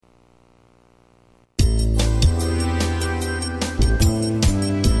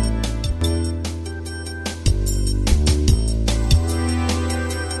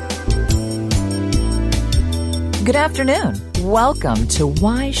Good afternoon. Welcome to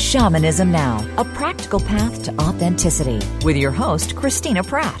Why Shamanism Now, a practical path to authenticity with your host, Christina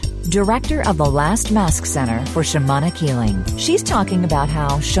Pratt, director of the Last Mask Center for Shamanic Healing. She's talking about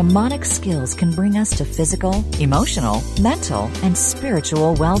how shamanic skills can bring us to physical, emotional, mental, and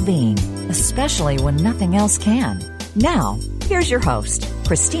spiritual well-being, especially when nothing else can. Now, here's your host,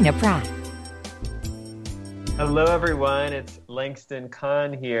 Christina Pratt. Hello, everyone. It's Langston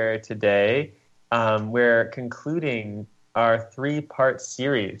Kahn here today. We're concluding our three-part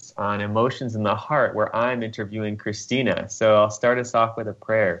series on emotions in the heart, where I'm interviewing Christina. So I'll start us off with a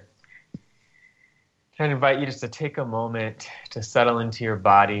prayer. I invite you just to take a moment to settle into your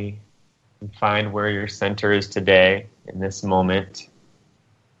body and find where your center is today in this moment.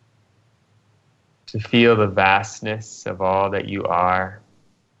 To feel the vastness of all that you are.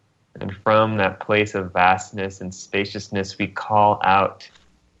 And from that place of vastness and spaciousness, we call out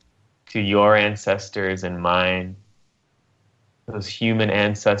to your ancestors and mine, those human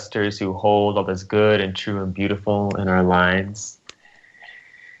ancestors who hold all that's good and true and beautiful in our lines,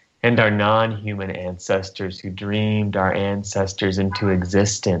 and our non-human ancestors who dreamed our ancestors into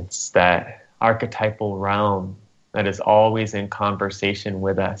existence, that archetypal realm that is always in conversation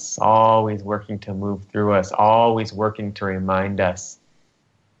with us, always working to move through us, always working to remind us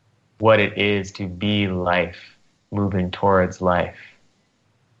what it is to be life, moving towards life.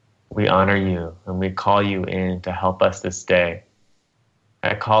 We honor you and we call you in to help us this day.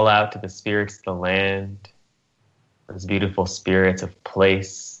 I call out to the spirits of the land, those beautiful spirits of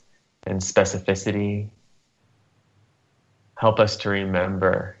place and specificity. Help us to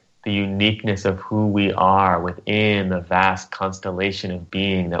remember the uniqueness of who we are within the vast constellation of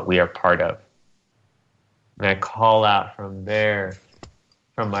being that we are part of. And I call out from there,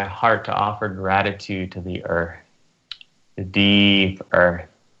 from my heart, to offer gratitude to the earth, the deep earth.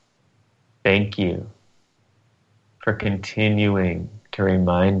 Thank you for continuing to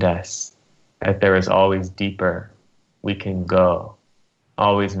remind us that there is always deeper we can go,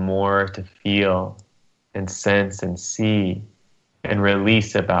 always more to feel and sense and see and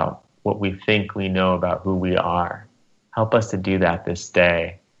release about what we think we know about who we are. Help us to do that this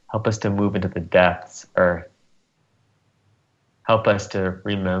day. Help us to move into the depths, earth. Help us to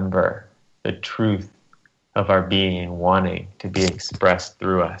remember the truth of our being wanting to be expressed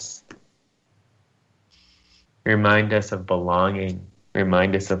through us. Remind us of belonging.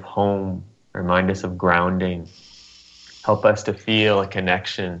 Remind us of home. Remind us of grounding. Help us to feel a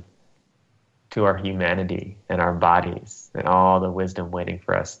connection to our humanity and our bodies and all the wisdom waiting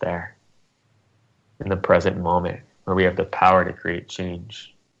for us there in the present moment where we have the power to create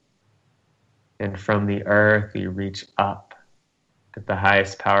change. And from the earth, we reach up to the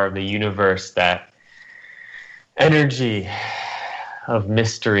highest power of the universe, that energy of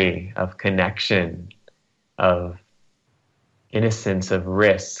mystery, of connection, of innocence, of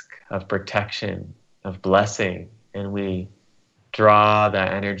risk, of protection, of blessing. And we draw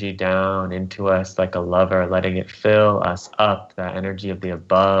that energy down into us like a lover, letting it fill us up, that energy of the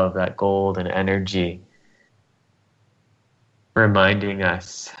above, that golden energy, reminding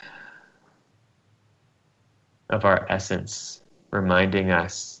us of our essence, reminding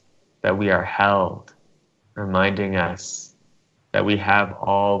us that we are held, reminding us that we have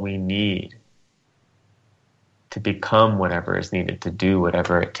all we need to become whatever is needed, to do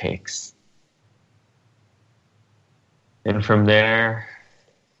whatever it takes. And from there,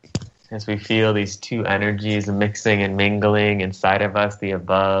 as we feel these two energies mixing and mingling inside of us, the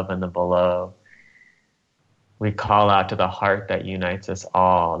above and the below, we call out to the heart that unites us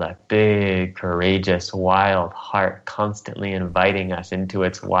all, that big, courageous, wild heart constantly inviting us into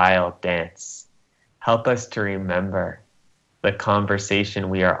its wild dance. Help us to remember the conversation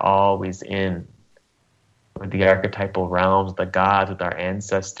we are always in with the archetypal realms, the gods, with our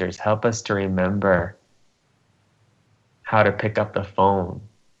ancestors. Help us to remember how to pick up the phone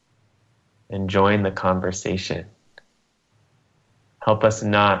and join the conversation. Help us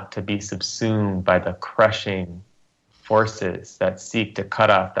not to be subsumed by the crushing forces that seek to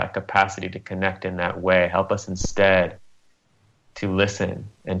cut off that capacity to connect in that way. Help us instead to listen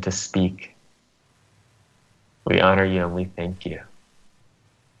and to speak. We honor you and we thank you.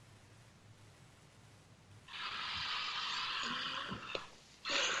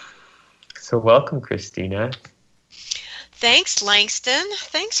 So welcome, Christina. Thanks, Langston.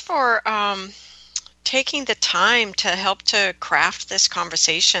 Thanks for taking the time to help to craft this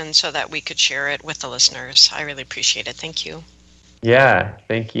conversation so that we could share it with the listeners. I really appreciate it. Thank you. Yeah,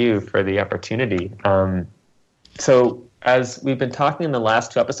 thank you for the opportunity. So as we've been talking in the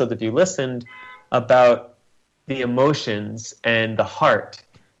last two episodes, if you listened, about the emotions and the heart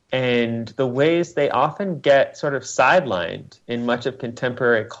and the ways they often get sort of sidelined in much of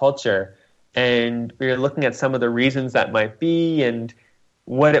contemporary culture. And we're looking at some of the reasons that might be and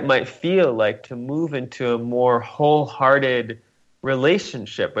what it might feel like to move into a more wholehearted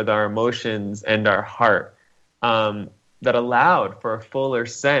relationship with our emotions and our heart, that allowed for a fuller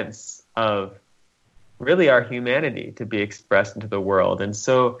sense of really our humanity to be expressed into the world. And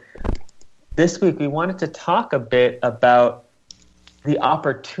so this week we wanted to talk a bit about the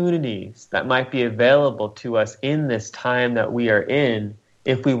opportunities that might be available to us in this time that we are in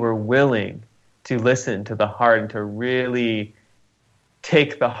if we were willing to listen to the heart and to really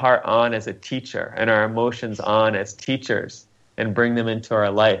take the heart on as a teacher and our emotions on as teachers and bring them into our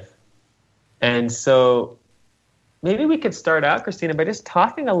life. And so maybe we could start out, Christina, by just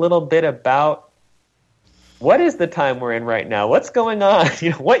talking a little bit about what is the time we're in right now? What's going on?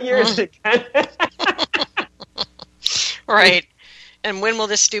 What year is it again? Right. And when will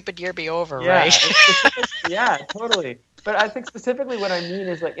this stupid year be over, right? Yeah, totally. But I think specifically what I mean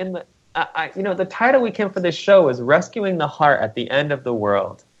is like in the, the title we came for this show is Rescuing the Heart at the End of the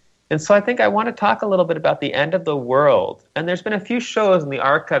World. And so I think I want to talk a little bit about the end of the world. And there's been a few shows in the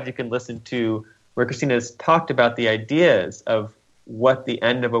archives you can listen to where Christina has talked about the ideas of what the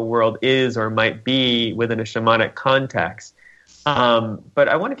end of a world is or might be within a shamanic context. But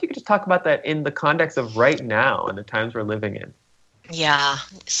I wonder if you could just talk about that in the context of right now and the times we're living in. Yeah.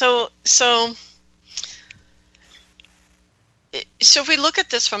 So if we look at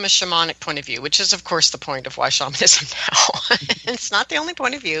this from a shamanic point of view, which is, of course, the point of Why Shamanism Now. It's not the only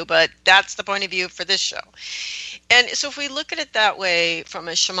point of view, but that's the point of view for this show. And so if we look at it that way from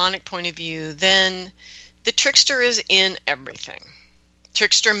a shamanic point of view, then the trickster is in everything.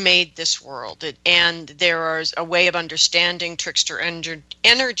 Trickster made this world, and there is a way of understanding trickster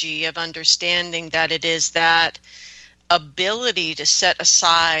energy, of understanding that it is that ability to set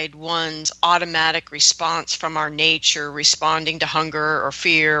aside one's automatic response from our nature, responding to hunger or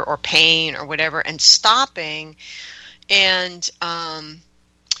fear or pain or whatever, and stopping and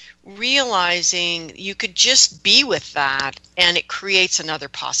realizing you could just be with that, and it creates another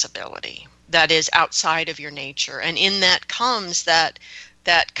possibility that is outside of your nature. And in that comes that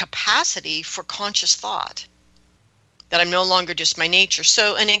capacity for conscious thought, that I'm no longer just my nature.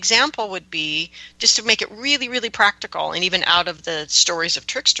 So an example would be, just to make it really, really practical, and even out of the stories of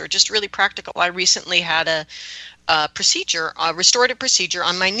Trickster, just really practical. I recently had a restorative procedure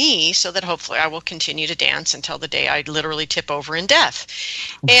on my knee so that hopefully I will continue to dance until the day I literally tip over in death.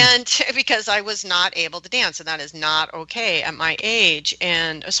 And because I was not able to dance, and that is not okay at my age.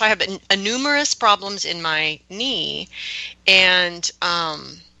 And so I have numerous problems in my knee, and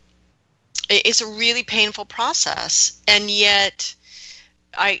it's a really painful process. And yet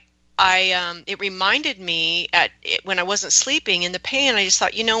it reminded me when I wasn't sleeping in the pain, I just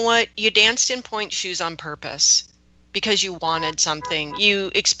thought, you know what? You danced in point shoes on purpose because you wanted something. You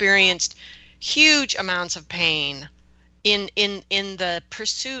experienced huge amounts of pain in the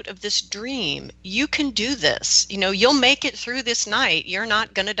pursuit of this dream. You can do this. You'll make it through this night. You're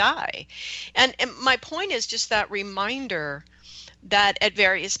not going to die. And my point is just that reminder that at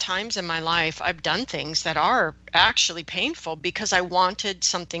various times in my life, I've done things that are actually painful because I wanted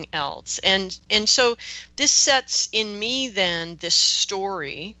something else. And so this sets in me then this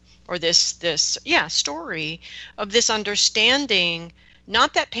story, or this story of this understanding,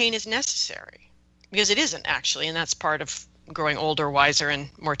 not that pain is necessary, because it isn't actually, and that's part of growing older, wiser, and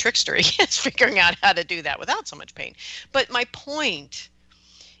more trickstery, is figuring out how to do that without so much pain. But my point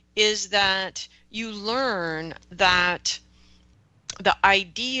is that you learn that the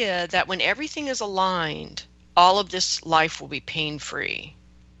idea that when everything is aligned, all of this life will be pain-free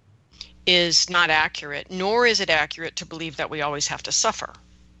is not accurate, nor is it accurate to believe that we always have to suffer,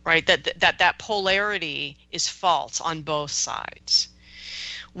 right? That polarity is false on both sides.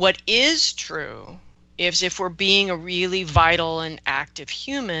 What is true is, if we're being a really vital and active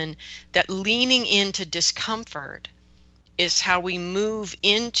human, that leaning into discomfort is how we move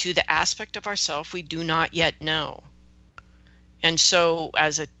into the aspect of ourself we do not yet know. And so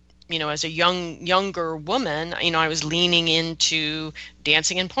as a younger woman, I was leaning into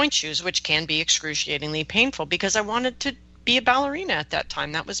dancing in point shoes, which can be excruciatingly painful, because I wanted to be a ballerina at that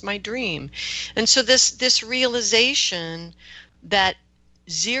time. That was my dream. And so this realization that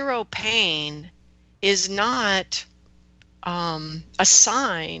zero pain is not a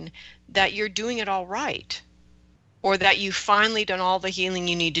sign that you're doing it all right, or that you've finally done all the healing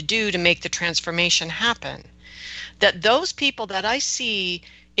you need to do to make the transformation happen. That those people that I see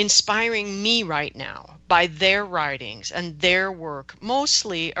inspiring me right now by their writings and their work,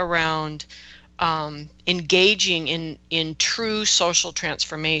 mostly around engaging in true social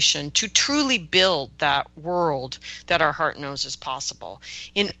transformation to truly build that world that our heart knows is possible.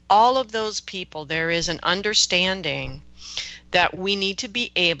 In all of those people, there is an understanding that we need to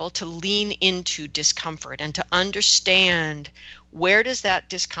be able to lean into discomfort and to understand where does that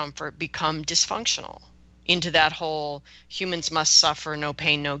discomfort become dysfunctional into that whole humans must suffer, no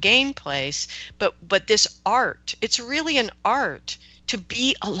pain, no gain place. But this art, it's really an art to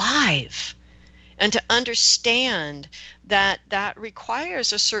be alive. And to understand that that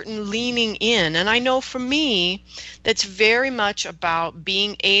requires a certain leaning in. And I know for me, that's very much about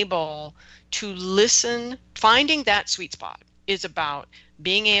being able to listen. Finding that sweet spot is about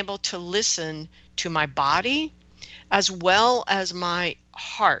being able to listen to my body as well as my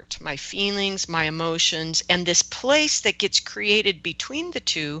heart, my feelings, my emotions, and this place that gets created between the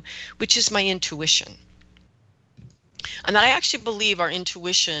two, which is my intuition. And I actually believe our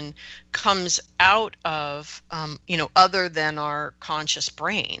intuition comes out of, other than our conscious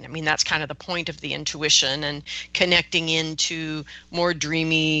brain. I mean, that's kind of the point of the intuition and connecting into more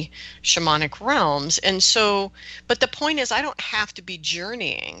dreamy shamanic realms. And so, but the point is, I don't have to be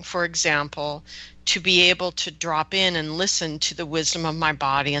journeying, for example, to be able to drop in and listen to the wisdom of my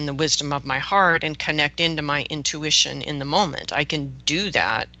body and the wisdom of my heart and connect into my intuition in the moment. I can do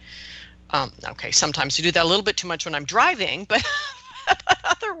that. Sometimes I do that a little bit too much when I'm driving, but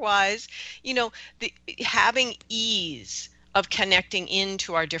otherwise, having ease of connecting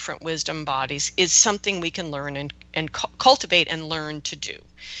into our different wisdom bodies is something we can learn and cultivate and learn to do.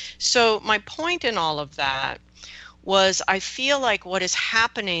 So my point in all of that was I feel like what is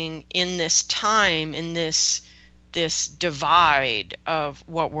happening in this time, in this divide of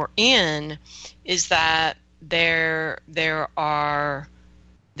what we're in, is that there are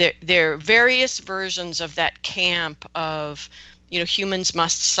various versions of that camp of, humans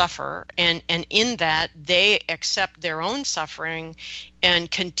must suffer, and in that they accept their own suffering and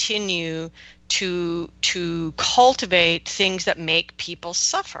continue to cultivate things that make people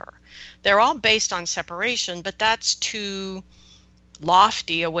suffer. They're all based on separation, but that's too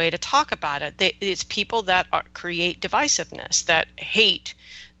lofty a way to talk about it. It's people that create divisiveness, that hate,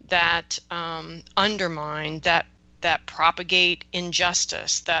 that undermine, that propagate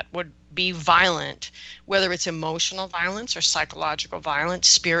injustice, that would be violent, whether it's emotional violence or psychological violence,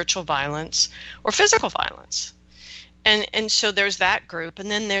 spiritual violence, or physical violence. And so there's that group,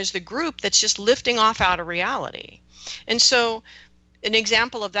 and then there's the group that's just lifting off out of reality. And so an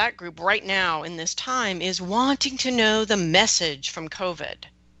example of that group right now in this time is wanting to know the message from COVID,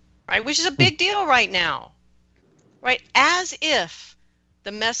 right? Which is a big deal right now, right? As if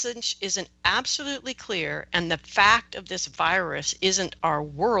the message isn't absolutely clear, and the fact of this virus isn't our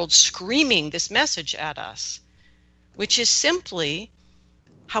world screaming this message at us, which is simply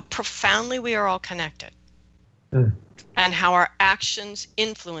how profoundly we are all connected and how our actions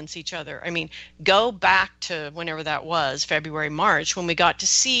influence each other. I mean, go back to whenever that was, February, March, when we got to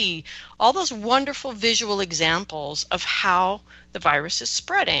see all those wonderful visual examples of how the virus is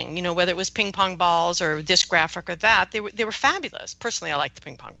spreading, whether it was ping pong balls or this graphic or that, they were fabulous. Personally, I like the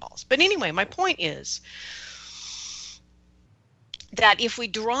ping pong balls. But anyway, my point is that if we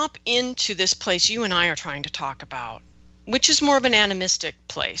drop into this place you and I are trying to talk about, which is more of an animistic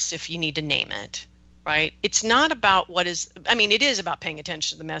place, if you need to name it, right? It's not about it is about paying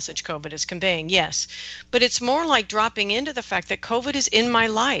attention to the message COVID is conveying, yes, but it's more like dropping into the fact that COVID is in my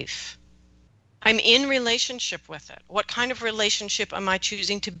life. I'm in relationship with it. What kind of relationship am I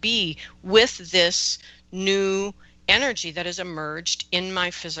choosing to be with this new energy that has emerged in my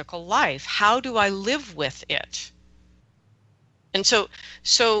physical life? How do I live with it? And so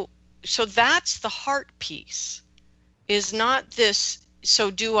that's the heart piece, is not this, so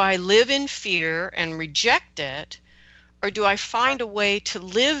do I live in fear and reject it, or do I find a way to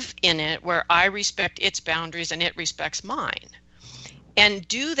live in it where I respect its boundaries and it respects mine? And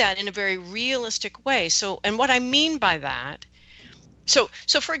do that in a very realistic way. So, and what I mean by that, so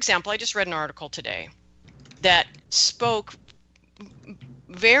for example, I just read an article today that spoke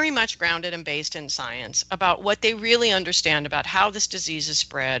very much grounded and based in science about what they really understand about how this disease is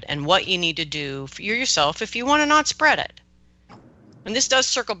spread and what you need to do for yourself if you want to not spread it. And this does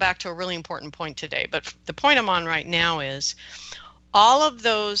circle back to a really important point today, but the point I'm on right now is all of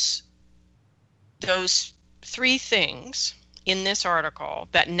those three things in this article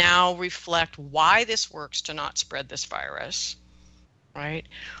that now reflect why this works to not spread this virus, right,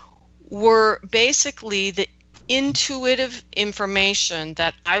 were basically the intuitive information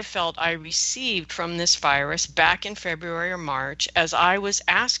that I felt I received from this virus back in February or March as I was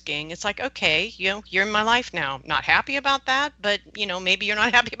asking. It's like, okay, you're in my life now. Not happy about that, but maybe you're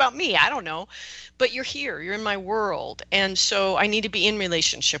not happy about me. I don't know. But you're here, you're in my world. And so I need to be in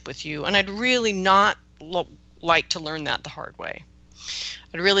relationship with you. And I'd really not like to learn that the hard way.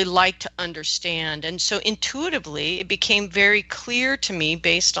 I'd really like to understand. And so intuitively, it became very clear to me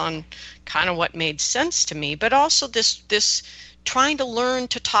based on kind of what made sense to me, but also this trying to learn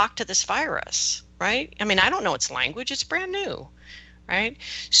to talk to this virus, right? I mean, I don't know its language. It's brand new, right?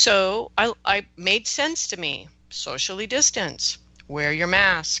 So I made sense to me. Socially distance, wear your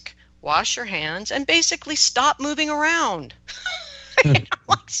mask, wash your hands, and basically stop moving around.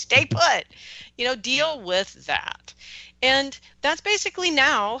 Like stay put, deal with that. And that's basically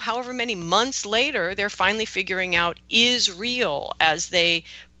now, however many months later, they're finally figuring out is real as they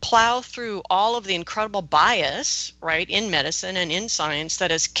plow through all of the incredible bias, right, in medicine and in science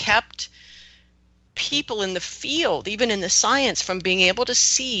that has kept people in the field, even in the science, from being able to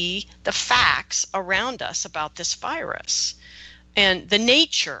see the facts around us about this virus and the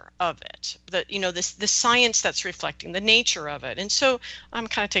nature of it, the science that's reflecting the nature of it. And so I'm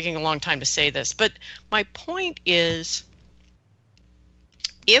kind of taking a long time to say this, but my point is,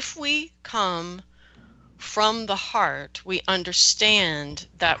 if we come from the heart, we understand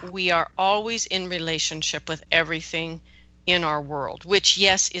that we are always in relationship with everything in our world, which,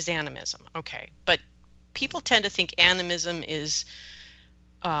 yes, is animism. Okay, but people tend to think animism is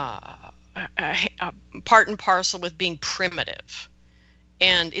part and parcel with being primitive.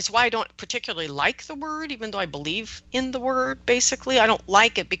 And it's why I don't particularly like the word, even though I believe in the word, basically. I don't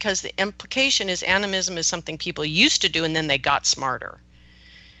like it because the implication is animism is something people used to do and then they got smarter.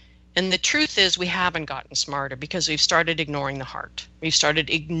 And the truth is we haven't gotten smarter because we've started ignoring the heart. We've started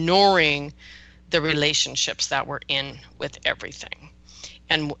ignoring the relationships that we're in with everything.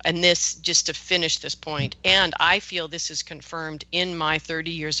 And this, just to finish this point, and I feel this is confirmed in my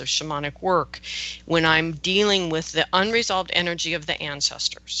 30 years of shamanic work, when I'm dealing with the unresolved energy of the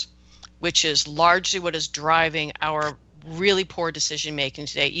ancestors, which is largely what is driving our really poor decision making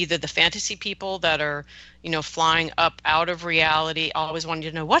today. Either the fantasy people that are, flying up out of reality, always wanting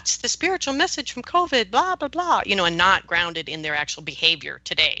to know what's the spiritual message from COVID, blah, blah, blah, and not grounded in their actual behavior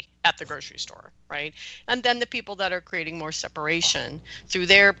today at the grocery store, right? And then the people that are creating more separation through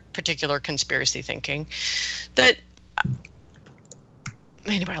their particular conspiracy thinking.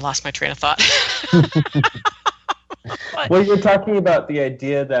 Anyway, I lost my train of thought. Well, you're talking about the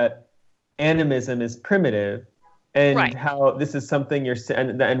idea that animism is primitive. And right. How this is something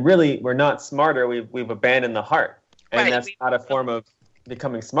and really we're not smarter. We've abandoned the heart, and right. That's not a form of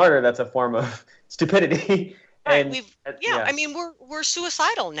becoming smarter. That's a form of stupidity. Right. And I mean, we're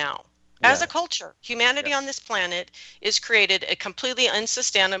suicidal now as a culture. Humanity on this planet is created a completely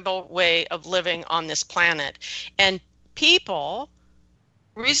unsustainable way of living on this planet, and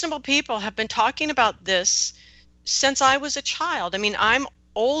reasonable people, have been talking about this since I was a child. I mean, I'm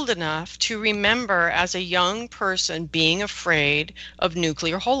old enough to remember as a young person being afraid of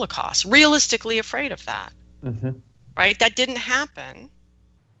nuclear holocaust, realistically afraid of that, right? That didn't happen,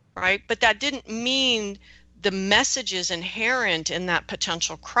 right? But that didn't mean the messages inherent in that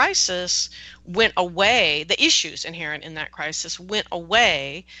potential crisis went away. The issues inherent in that crisis went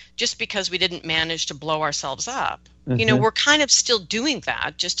away just because we didn't manage to blow ourselves up. We're kind of still doing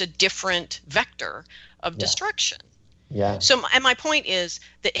that, just a different vector of destruction. Yeah. So, and my point is,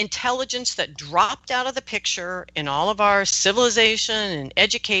 the intelligence that dropped out of the picture in all of our civilization and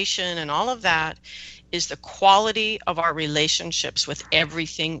education and all of that is the quality of our relationships with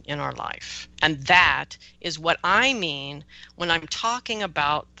everything in our life. And that is what I mean when I'm talking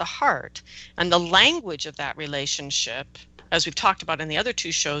about the heart. And the language of that relationship, as we've talked about in the other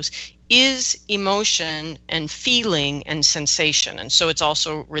two shows, is emotion and feeling and sensation. And so it's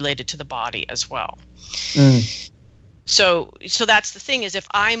also related to the body as well. So that's the thing, is if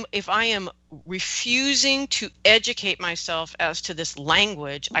I am refusing to educate myself as to this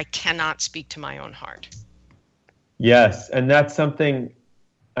language, I cannot speak to my own heart. Yes, and that's something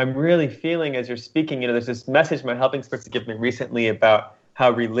I'm really feeling as you're speaking. There's this message my helping spirits have given me recently about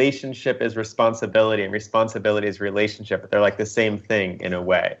how relationship is responsibility and responsibility is relationship. They're like the same thing in a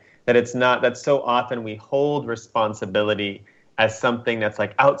way. That it's not, that so often we hold responsibility as something that's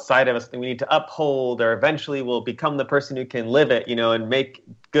like outside of us, something we need to uphold, or eventually we'll become the person who can live it, and make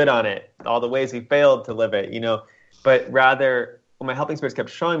good on it, all the ways we failed to live it, But rather, what my helping spirits kept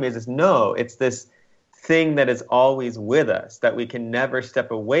showing me is no, it's this thing that is always with us, that we can never step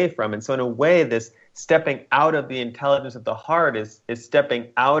away from. And so in a way, this stepping out of the intelligence of the heart is stepping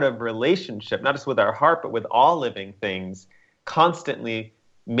out of relationship, not just with our heart, but with all living things, constantly,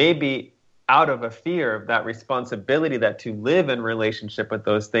 maybe out of a fear of that responsibility that to live in relationship with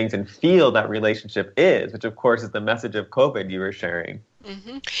those things and feel that relationship is, which of course is the message of COVID you were sharing.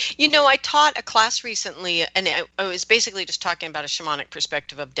 Mm-hmm. You know, I taught a class recently, and I was basically just talking about a shamanic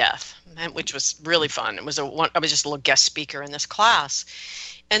perspective of death, which was really fun. I was just a little guest speaker in this class.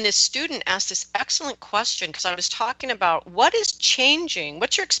 And this student asked this excellent question, because I was talking about what is changing.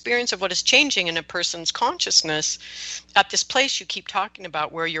 What's your experience of what is changing in a person's consciousness at this place you keep talking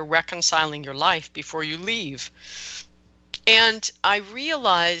about where you're reconciling your life before you leave? And I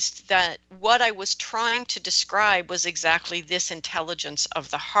realized that what I was trying to describe was exactly this intelligence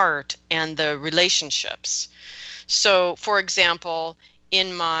of the heart and the relationships. So, for example,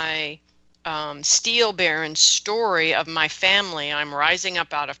 in my Steel Baron story of my family, I'm rising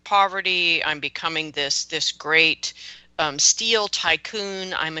up out of poverty. I'm becoming this great steel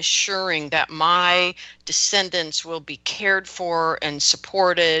tycoon. I'm assuring that my descendants will be cared for and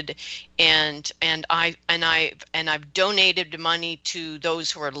supported, and I've donated money to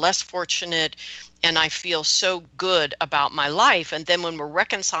those who are less fortunate, and I feel so good about my life. And then when we're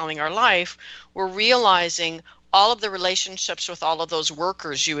reconciling our life, we're realizing all of the relationships with all of those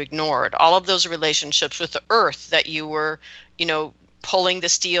workers you ignored, all of those relationships with the earth that you were, pulling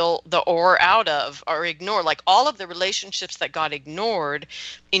the ore out of or ignore, like all of the relationships that got ignored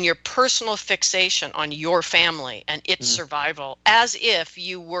in your personal fixation on your family and its survival, as if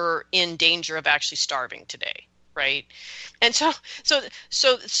you were in danger of actually starving today. Right. And so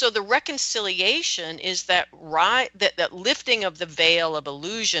the reconciliation is that lifting of the veil of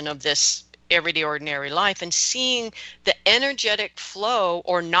illusion of this everyday ordinary life and seeing the energetic flow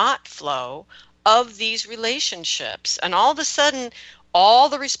or not flow of these relationships. And all of a sudden, all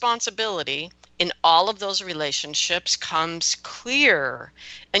the responsibility in all of those relationships comes clear.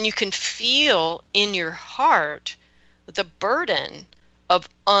 And you can feel in your heart the burden of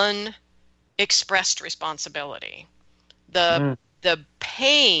unexpressed responsibility, the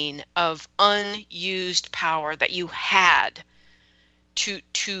pain of unused power that you had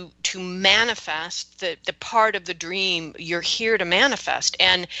to manifest the part of the dream you're here to manifest,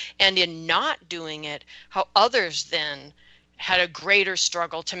 and in not doing it, how others then had a greater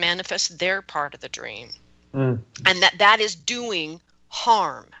struggle to manifest their part of the dream, and that is doing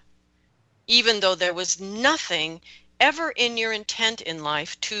harm, even though there was nothing ever in your intent in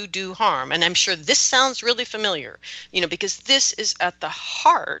life to do harm. And I'm sure this sounds really familiar, because this is at the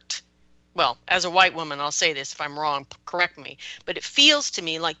heart. Well, as a white woman, I'll say this, if I'm wrong, correct me, but it feels to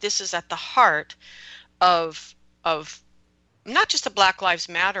me like this is at the heart of not just the Black Lives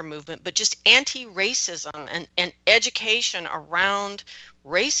Matter movement, but just anti-racism and education around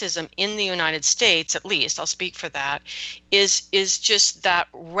racism in the United States, at least, I'll speak for that, is just that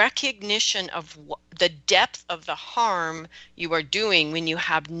recognition of the depth of the harm you are doing when you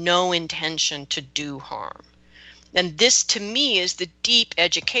have no intention to do harm. And this, to me, is the deep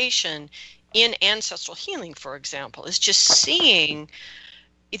education in ancestral healing, for example, is just seeing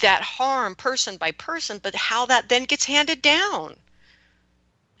that harm person by person, but how that then gets handed down.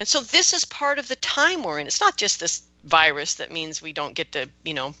 And so this is part of the time we're in. It's not just this virus that means we don't get to,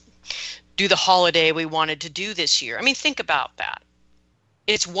 do the holiday we wanted to do this year. I mean, think about that.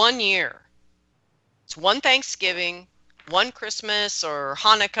 It's 1 year. It's one Thanksgiving, one Christmas or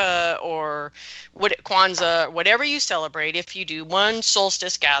Hanukkah or Kwanzaa, whatever you celebrate, if you do, one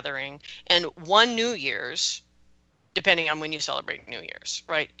solstice gathering and one New Year's, depending on when you celebrate New Year's,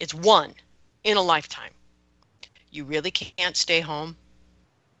 right? It's one in a lifetime. You really can't stay home.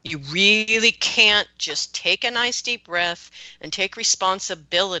 You really can't just take a nice deep breath and take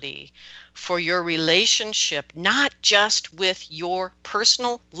responsibility for your relationship, not just with your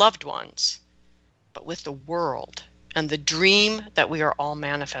personal loved ones, but with the world and the dream that we are all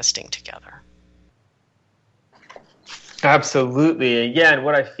manifesting together. Absolutely. Yeah, and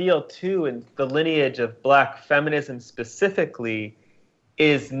what I feel too in the lineage of Black feminism specifically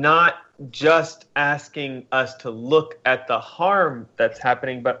is not just asking us to look at the harm that's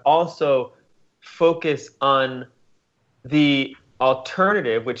happening, but also focus on the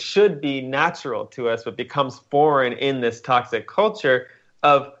alternative, which should be natural to us, but becomes foreign in this toxic culture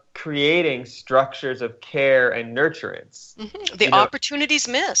of creating structures of care and nurturance. Mm-hmm. The opportunities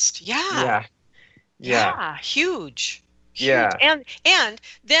missed. Yeah. Huge. Yeah. And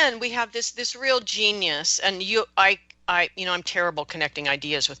then we have this real genius, and I'm terrible connecting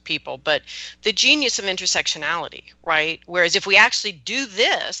ideas with people, but the genius of intersectionality, right? Whereas if we actually do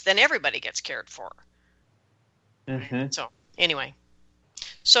this, then everybody gets cared for. So anyway,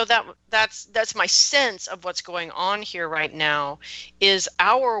 so that's my sense of what's going on here right now. Is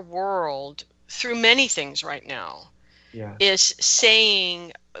our world, through many things right now, is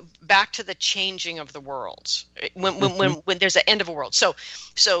saying back to the changing of the worlds when there's an end of a world. So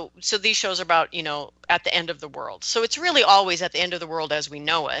these shows are about, at the end of the world. So it's really always at the end of the world as we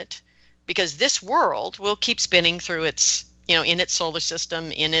know it, because this world will keep spinning through its, in its solar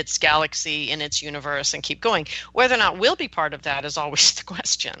system, in its galaxy, in its universe, and keep going. Whether or not we'll be part of that is always the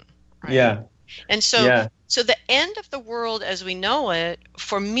question. Right? Yeah. And so the end of the world as we know it,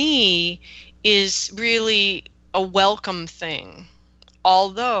 for me, is really a welcome thing.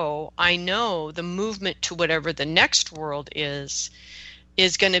 Although I know the movement to whatever the next world is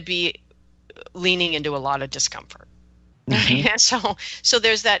going to be leaning into a lot of discomfort. So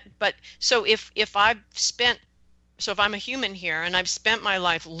there's that. But so if I'm a human here and I've spent my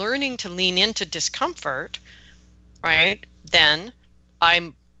life learning to lean into discomfort, right? Then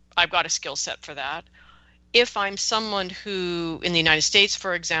I've got a skill set for that. If I'm someone who, in the United States,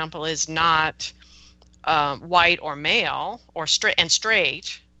 for example, is not white or male or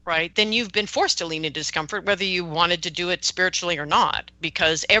straight, right? Then you've been forced to lean into discomfort, whether you wanted to do it spiritually or not,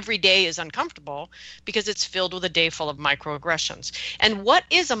 because every day is uncomfortable because it's filled with a day full of microaggressions. And what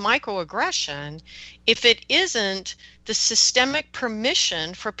is a microaggression if it isn't the systemic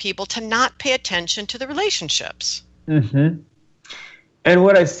permission for people to not pay attention to the relationships? And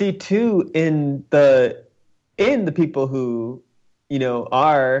what I see too in the people who,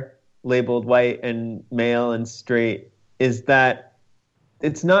 are labeled white and male and straight is that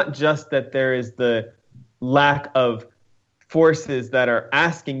it's not just that there is the lack of forces that are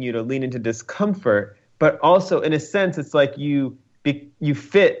asking you to lean into discomfort, but also in a sense, it's like you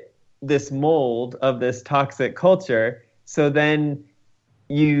fit this mold of this toxic culture. So then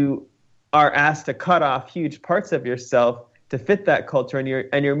you are asked to cut off huge parts of yourself to fit that culture, and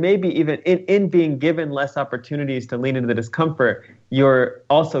you're maybe even in being given less opportunities to lean into the discomfort, you're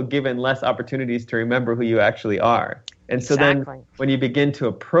also given less opportunities to remember who you actually are. And so then when you begin to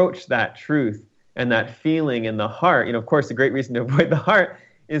approach that truth and that feeling in the heart, of course, a great reason to avoid the heart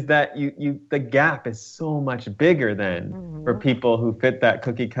is that the gap is so much bigger than for people who fit that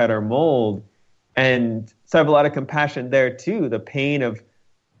cookie cutter mold. And so I have a lot of compassion there too, the pain of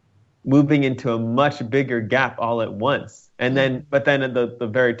moving into a much bigger gap all at once. And then, but then the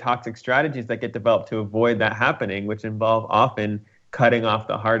very toxic strategies that get developed to avoid that happening, which involve often cutting off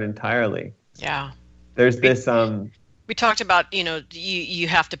the heart entirely. Yeah. There's this. We talked about, you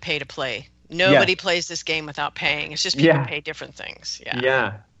have to pay to play. Nobody plays this game without paying. It's just people pay different things.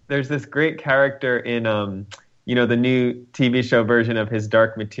 Yeah. There's this great character in, the new TV show version of His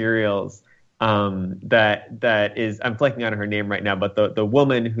Dark Materials. That is, I'm blanking on her name right now, but the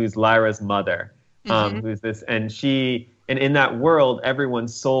woman who's Lyra's mother, who's this, and in that world,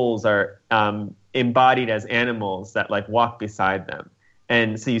 everyone's souls are embodied as animals that walk beside them.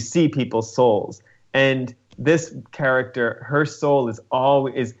 And so you see people's souls. And this character, her soul is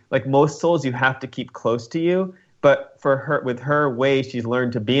always, like most souls, you have to keep close to you. But for her, with her way she's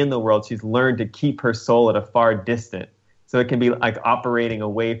learned to be in the world, she's learned to keep her soul at a far distance. So it can be like operating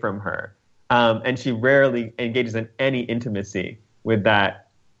away from her. And she rarely engages in any intimacy with that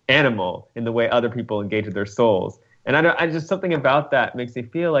animal in the way other people engage with their souls. And I just something about that makes me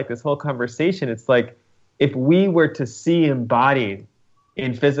feel like this whole conversation, it's like if we were to see embodied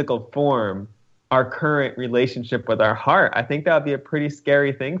in physical form our current relationship with our heart, I think that would be a pretty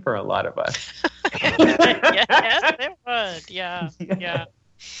scary thing for a lot of us. Yes, it would.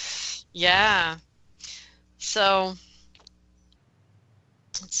 Yeah. So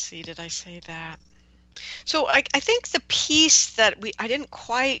let's see, did I say that? So I think the piece that I didn't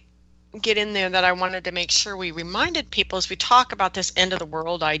quite get in there that I wanted to make sure we reminded people as we talk about this end of the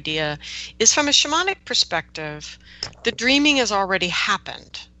world idea is from a shamanic perspective, the dreaming has already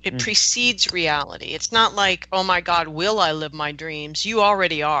happened. It precedes reality. It's not like, oh my God, will I live my dreams? You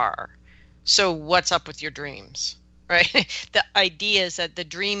already are. So what's up with your dreams, right? The idea is that the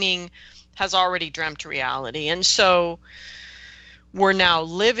dreaming has already dreamt reality. And so we're now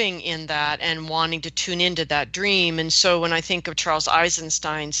living in that and wanting to tune into that dream. And so when I think of Charles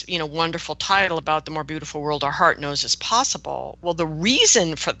Eisenstein's, wonderful title about the more beautiful world our heart knows is possible, well, the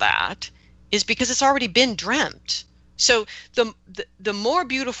reason for that is because it's already been dreamt. So the more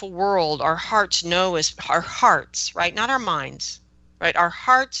beautiful world our hearts know is our hearts, right? Not our minds, right? Our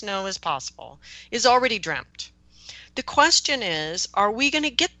hearts know is possible is already dreamt. The question is, are we going to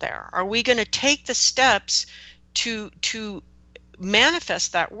get there? Are we going to take the steps to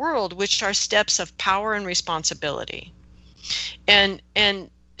manifest that world, which are steps of power and responsibility? And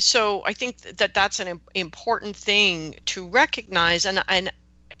so I think that that's an important thing to recognize, and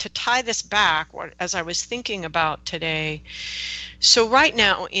to tie this back, as I was thinking about today. So right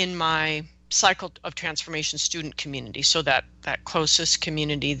now in my cycle of transformation student community, so that closest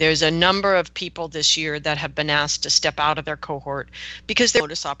community, there's a number of people this year that have been asked to step out of their cohort because their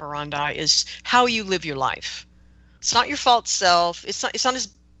modus operandi is how you live your life. It's not your false self. It's not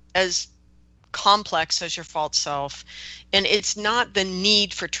as complex as your false self, and it's not the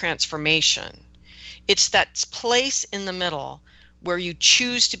need for transformation. It's that place in the middle where you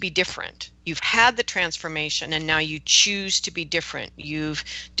choose to be different. You've had the transformation and now you choose to be different. You've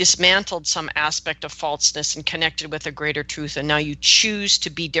dismantled some aspect of falseness and connected with a greater truth, and now you choose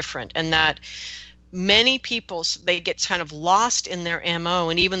to be different. And that many people, they get kind of lost in their MO,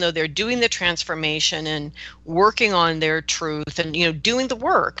 and even though they're doing the transformation and working on their truth and doing the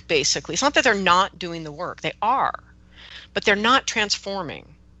work, basically, it's not that they're not doing the work, they are, but they're not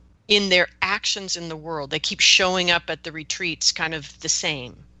transforming in their actions in the world. They keep showing up at the retreats kind of the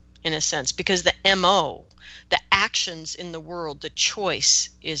same, in a sense, because the MO, the actions in the world, the choice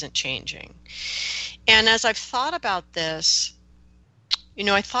isn't changing. And as I've thought about this,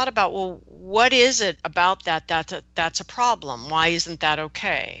 I thought about, well, what is it about that's a problem? Why isn't that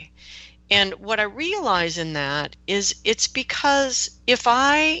okay? And what I realize in that is it's because if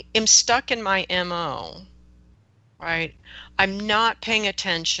I am stuck in my MO, right, I'm not paying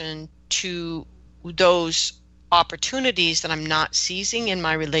attention to those opportunities that I'm not seizing in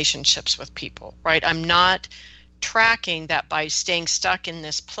my relationships with people, right? I'm not tracking that by staying stuck in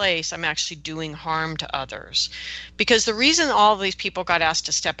this place, I'm actually doing harm to others. Because the reason all of these people got asked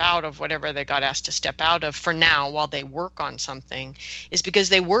to step out of whatever they got asked to step out of for now while they work on something is because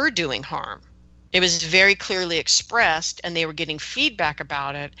they were doing harm. It was very clearly expressed, and they were getting feedback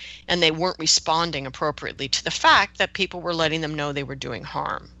about it, and they weren't responding appropriately to the fact that people were letting them know they were doing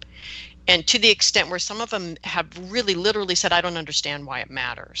harm. And to the extent where some of them have really literally said, I don't understand why it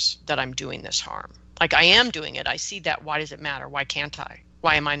matters that I'm doing this harm. Like, I am doing it. I see that. Why does it matter? Why can't I?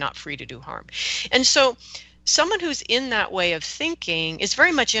 Why am I not free to do harm? And so someone who's in that way of thinking is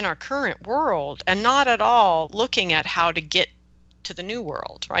very much in our current world and not at all looking at how to get to the new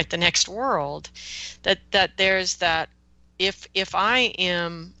world, right? The next world, that there's that if I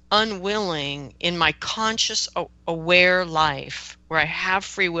am unwilling in my conscious aware life where I have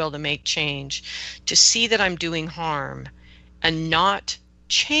free will to make change, to see that I'm doing harm and not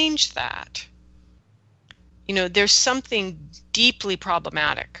change that, there's something deeply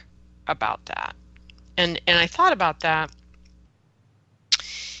problematic about that. And I thought about that.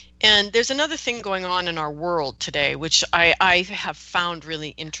 And there's another thing going on in our world today, which I have found really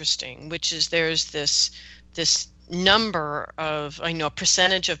interesting, which is there's this number of, a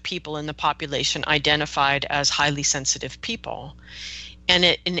percentage of people in the population identified as highly sensitive people. And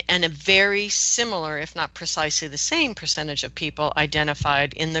a very similar, if not precisely the same, percentage of people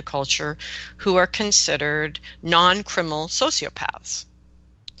identified in the culture who are considered non-criminal sociopaths,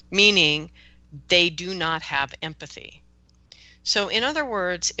 meaning they do not have empathy. So in other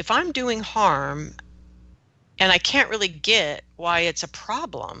words, if I'm doing harm and I can't really get why it's a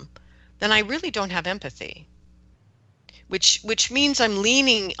problem, then I really don't have empathy. Which means I'm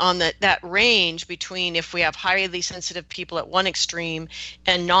leaning on that range between, if we have highly sensitive people at one extreme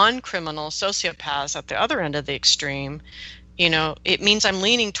and non-criminal sociopaths at the other end of the extreme, it means I'm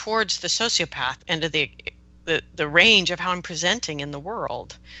leaning towards the sociopath end of the range of how I'm presenting in the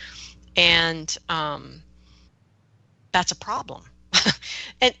world. And that's a problem.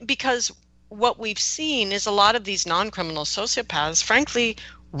 And because what we've seen is a lot of these non-criminal sociopaths, frankly,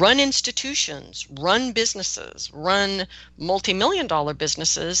 run institutions, run businesses, run multi-million-dollar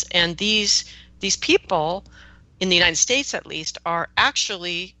businesses, and these people, in the United States at least, are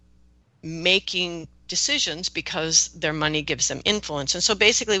actually making decisions because their money gives them influence. And so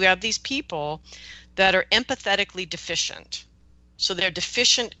basically we have these people that are empathetically deficient. So they're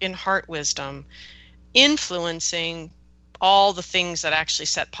deficient in heart wisdom, influencing all the things that actually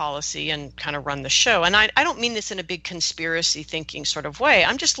set policy and kind of run the show. And I don't mean this in a big conspiracy thinking sort of way.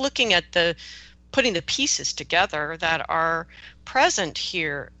 I'm just looking at putting the pieces together that are present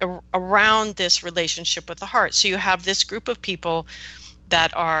here around this relationship with the heart. So you have this group of people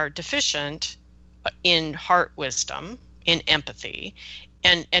that are deficient in heart wisdom, in empathy,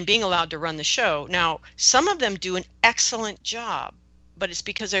 and being allowed to run the show. Now, some of them do an excellent job, but it's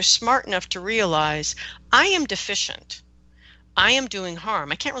because they're smart enough to realize I am deficient. I am doing harm.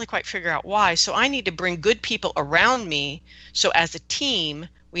 I can't really quite figure out why, so I need to bring good people around me so as a team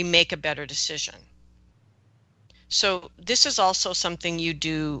we make a better decision. So this is also something you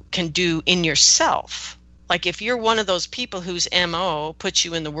can do in yourself. Like if you're one of those people whose MO puts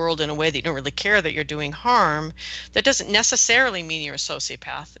you in the world in a way that you don't really care that you're doing harm, that doesn't necessarily mean you're a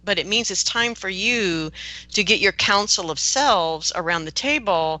sociopath, but it means it's time for you to get your council of selves around the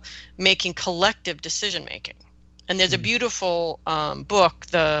table making collective decision making. And there's a beautiful book,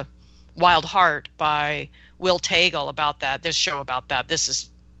 The Wild Heart by Will Tagle, about that. There's a show about that. This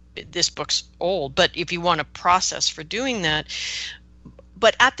book's old, but if you want a process for doing that.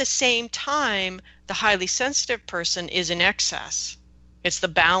 But at the same time, the highly sensitive person is in excess. It's the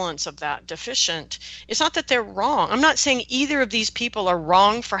balance of that deficient. It's not that they're wrong. I'm not saying either of these people are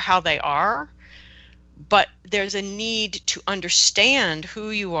wrong for how they are, but there's a need to understand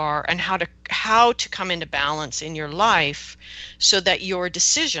who you are and how to come into balance in your life so that your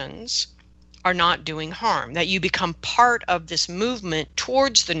decisions are not doing harm, that you become part of this movement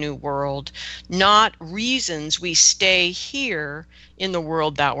towards the new world, not reasons we stay here in the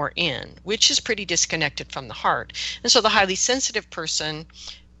world that we're in, which is pretty disconnected from the heart. And so the highly sensitive person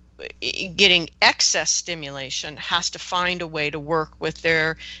getting excess stimulation has to find a way to work with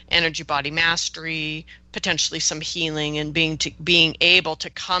their energy body mastery, potentially some healing, and being able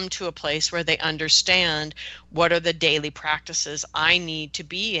to come to a place where they understand what are the daily practices I need to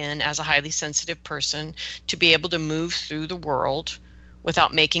be in as a highly sensitive person to be able to move through the world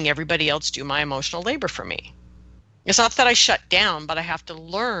without making everybody else do my emotional labor for me. It's not that I shut down, but I have to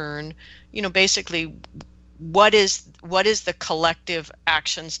learn, basically what is the collective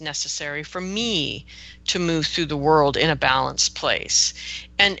actions necessary for me to move through the world in a balanced place.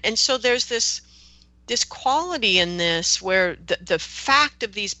 And so there's this quality in this where the fact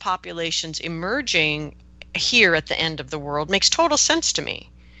of these populations emerging here at the end of the world makes total sense to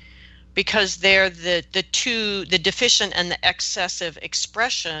me, because they're the deficient and the excessive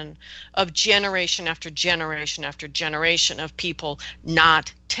expression of generation after generation after generation of people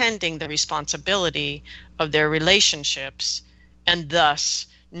not tending the responsibility of their relationships and thus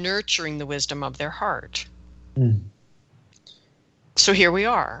nurturing the wisdom of their heart. So here we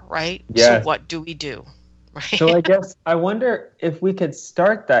are, right? Yes. So what do we do? Right? So I guess I wonder if we could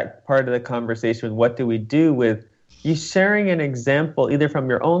start that part of the conversation with what do we do with you sharing an example either from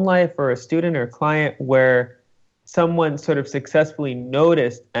your own life or a student or client where someone sort of successfully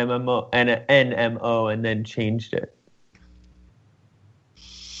noticed MMO and NMO and then changed it.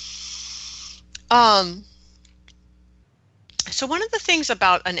 So one of the things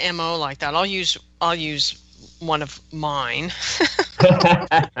about an MO like that, I'll use one of mine.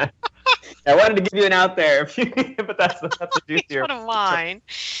 I wanted to give you an out there, but that's a juicier. One of mine.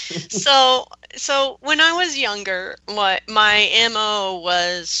 So when I was younger, my MO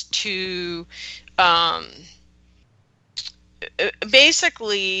was to my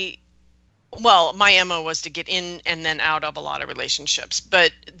MO was to get in and then out of a lot of relationships,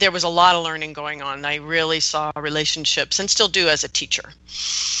 but there was a lot of learning going on. I really saw relationships, and still do as a teacher.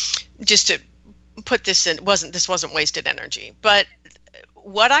 Just to put this in, this wasn't wasted energy, but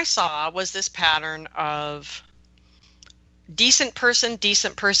what I saw was this pattern of decent person,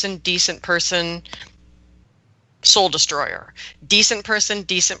 soul destroyer. Decent person,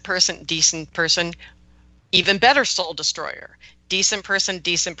 even better soul destroyer. Decent person,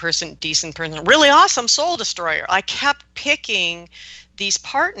 really awesome soul destroyer. I kept picking these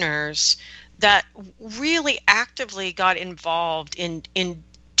partners that really actively got involved in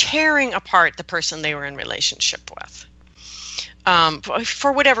tearing apart the person they were in relationship with.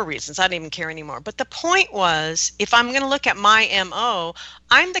 For whatever reasons, I don't even care anymore. But the point was, if I'm going to look at my MO,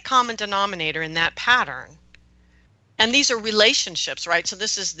 I'm the common denominator in that pattern. And these are relationships, right? So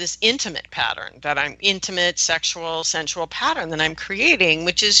this is this intimate pattern that I'm intimate, sexual, sensual pattern that I'm creating,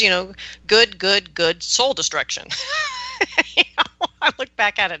 which is, good soul destruction. I look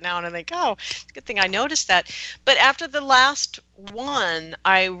back at it now and I think, oh, it's a good thing I noticed that. But after the last one,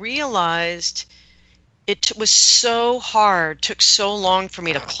 I realized it was so hard, took so long for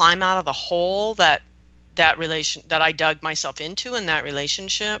me to climb out of the hole that I dug myself into in that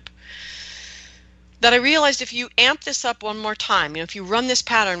relationship, that I realized if you amp this up one more time, if you run this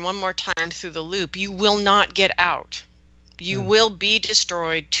pattern one more time through the loop, you will not get out. You will be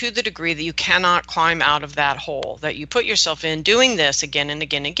destroyed to the degree that you cannot climb out of that hole that you put yourself in doing this again and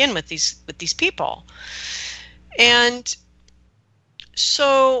again and again with these people. And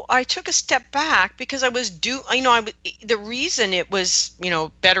so I took a step back because I was the reason it was,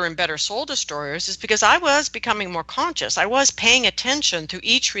 better and better soul destroyers is because I was becoming more conscious. I was paying attention through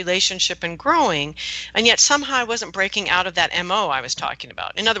each relationship and growing, and yet somehow I wasn't breaking out of that MO I was talking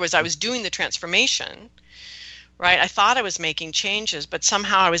about. In other words, I was doing the transformation, right? I thought I was making changes, but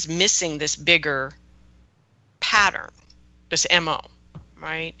somehow I was missing this bigger pattern, this MO,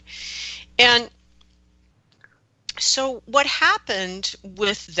 right? And So what happened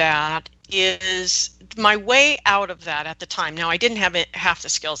with that is my way out of that at the time. Now, I didn't have half the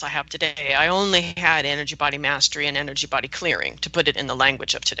skills I have today. I only had energy body mastery and energy body clearing, to put it in the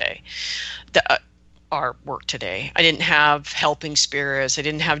language of today, our work today. I didn't have helping spirits. I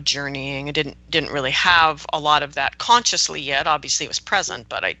didn't have journeying. I didn't really have a lot of that consciously yet. Obviously, it was present,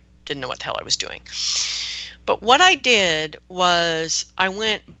 but I didn't know what the hell I was doing. But what I did was I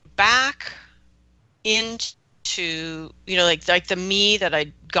went back into, like the me that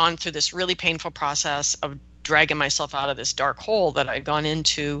I'd gone through this really painful process of dragging myself out of this dark hole that I'd gone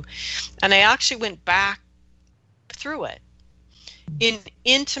into, and I actually went back through it in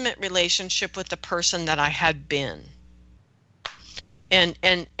intimate relationship with the person that I had been. And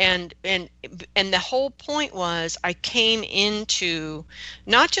the whole point was I came into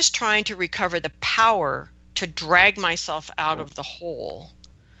not just trying to recover the power to drag myself out of the hole,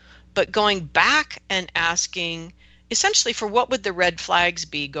 but going back and asking essentially for what would the red flags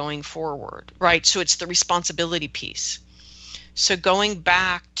be going forward, right? So it's the responsibility piece. So going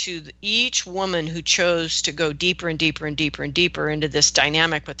back to each woman who chose to go deeper and deeper and deeper and deeper into this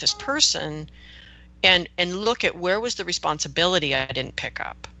dynamic with this person, and look at where was the responsibility I didn't pick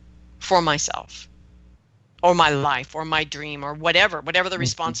up for myself or my life or my dream or whatever the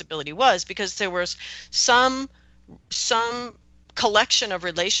responsibility was, because there was some collection of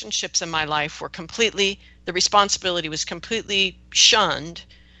relationships in my life where the responsibility was completely shunned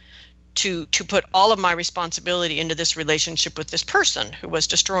to put all of my responsibility into this relationship with this person who was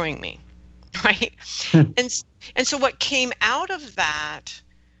destroying me, right? And so what came out of that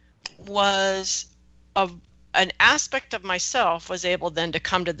was an aspect of myself was able then to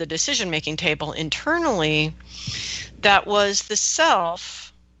come to the decision-making table internally that was the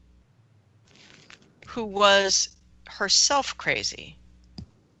self who was herself crazy.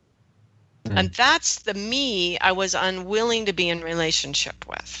 And that's the me I was unwilling to be in relationship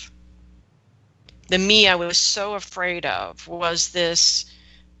with. The me I was so afraid of was this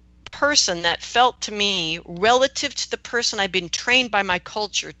person that felt to me, relative to the person I've been trained by my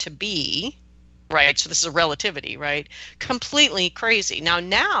culture to be, right? So this is a relativity, right? Completely crazy.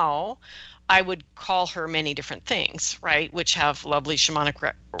 Now I would call her many different things, right? Which have lovely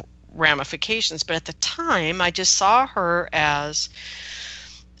shamanic ramifications. But at the time, I just saw her as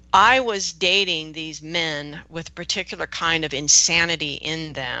I was dating these men with a particular kind of insanity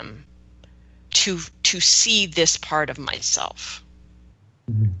in them to see this part of myself.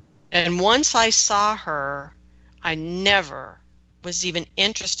 Mm-hmm. And once I saw her, I never was even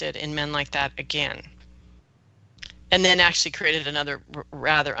interested in men like that again. And then actually created another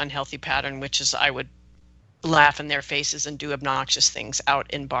rather unhealthy pattern, which is I would laugh in their faces and do obnoxious things out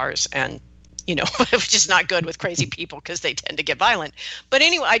in bars, and which is not good with crazy people because they tend to get violent. But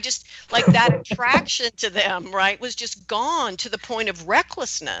anyway, I just like that attraction to them, right, was just gone to the point of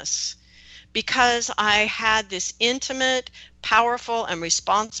recklessness, because I had this intimate, powerful, and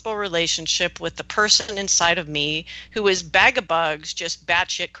responsible relationship with the person inside of me who was bag of bugs, just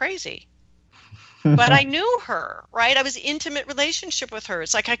batshit crazy. But I knew her, right? I was in intimate relationship with her.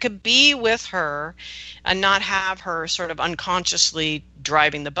 It's like I could be with her and not have her sort of unconsciously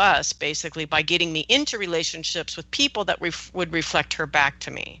driving the bus, basically, by getting me into relationships with people that would reflect her back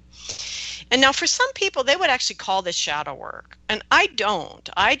to me. And now for some people, they would actually call this shadow work. And I don't.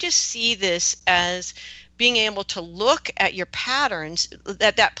 I just see this as being able to look at your patterns,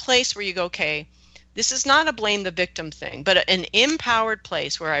 at that place where you go, okay, this is not a blame the victim thing, but an empowered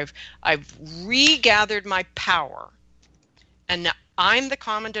place where I've regathered my power, and I'm the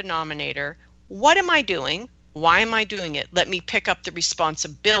common denominator. What am I doing? Why am I doing it? Let me pick up the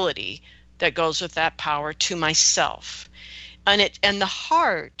responsibility that goes with that power to myself. And the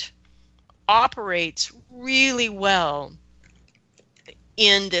heart operates really well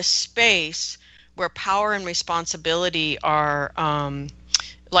in this space where power and responsibility are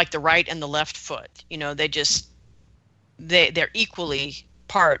like the right and the left foot. They're equally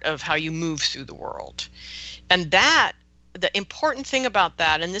part of how you move through the world. And that, the important thing about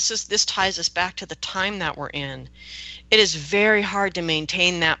that, and this ties us back to the time that we're in, it is very hard to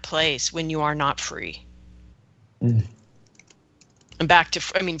maintain that place when you are not free. And back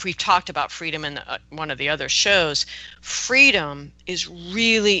to, we've talked about freedom in one of the other shows. Freedom is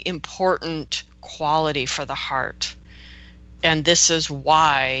really important quality for the heart. And this is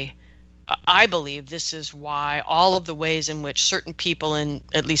why, I believe this is why all of the ways in which certain people in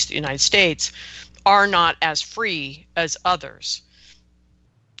at least the United States are not as free as others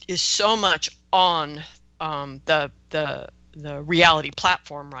is so much on the reality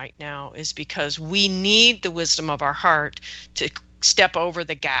platform right now, is because we need the wisdom of our heart to step over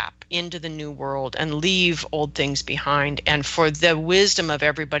the gap into the new world and leave old things behind. And for the wisdom of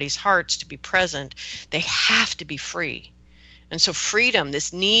everybody's hearts to be present, they have to be free. And so freedom,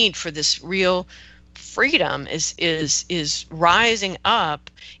 this need for this real freedom is rising up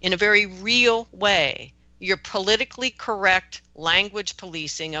in a very real way. Your politically correct language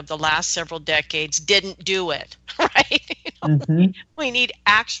policing of the last several decades didn't do it, right? We need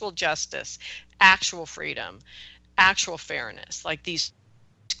actual justice, actual freedom, actual fairness, like these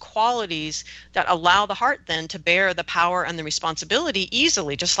qualities that allow the heart then to bear the power and the responsibility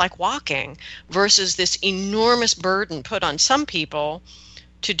easily, just like walking, versus this enormous burden put on some people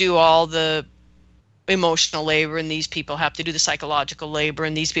to do all the emotional labor, and these people have to do the psychological labor,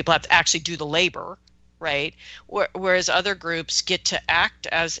 and these people have to actually do the labor, right? Whereas other groups get to act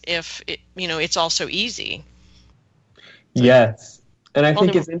as if it's also easy. Yes. And I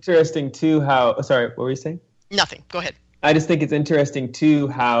think it's interesting too how, sorry, what were you saying? Nothing. Go ahead. I just think it's interesting too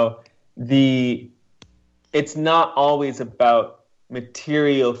how it's not always about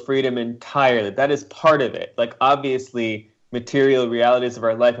material freedom entirely. That is part of it. Like, obviously, material realities of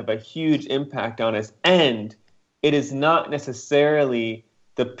our life have a huge impact on us, and it is not necessarily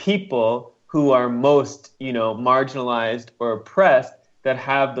the people who are most, marginalized or oppressed that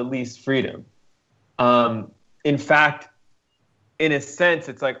have the least freedom. In fact, in a sense,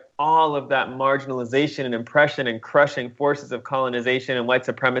 it's like all of that marginalization and oppression and crushing forces of colonization and white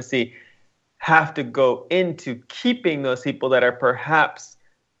supremacy have to go into keeping those people that are perhaps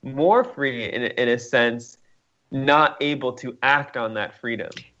more free, in a sense, not able to act on that freedom.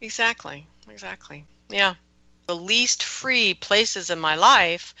 Exactly. Yeah. The least free places in my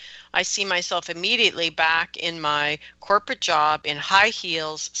life, I see myself immediately back in my corporate job in high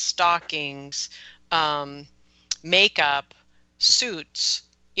heels, stockings, makeup, suits,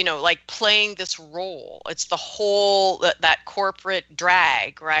 like playing this role. It's the whole, that corporate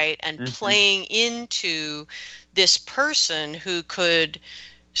drag, right? And playing into this person who could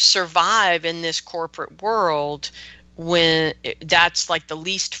survive in this corporate world, when that's like the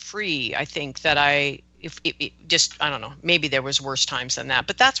least free, I think, that I don't know, maybe there was worse times than that,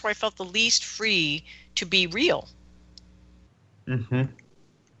 but that's where I felt the least free to be real. Wow.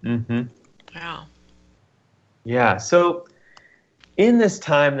 Yeah. So in this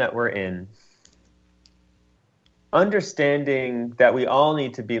time that we're in, understanding that we all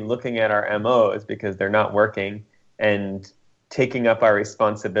need to be looking at our MOs because they're not working, and taking up our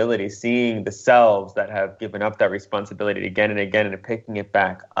responsibility, seeing the selves that have given up that responsibility again and again and picking it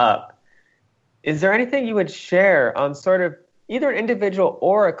back up. Is there anything you would share on sort of either an individual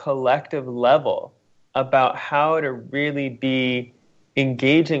or a collective level about how to really be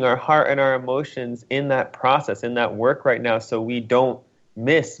engaging our heart and our emotions in that process, in that work right now, so we don't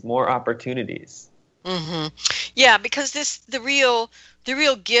miss more opportunities? Yeah, because the real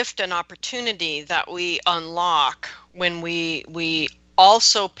gift and opportunity that we unlock when we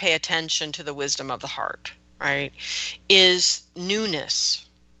also pay attention to the wisdom of the heart, right, is newness,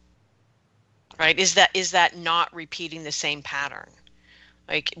 right? Is that not repeating the same pattern?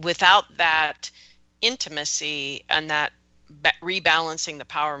 Like, without that intimacy and that rebalancing the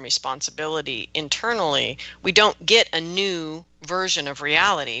power and responsibility internally, we don't get a new version of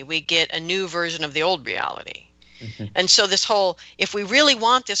reality. We get a new version of the old reality. And so this whole, if we really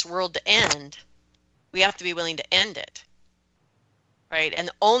want this world to end, we have to be willing to end it, right? And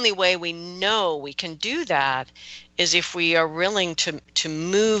the only way we know we can do that is if we are willing to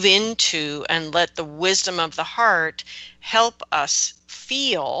move into and let the wisdom of the heart help us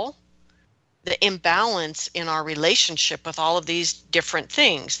feel the imbalance in our relationship with all of these different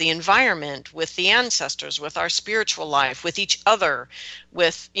things, the environment, with the ancestors, with our spiritual life, with each other,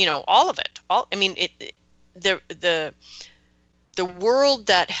 with, all of it. The world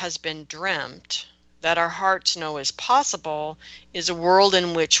that has been dreamt, that our hearts know is possible, is a world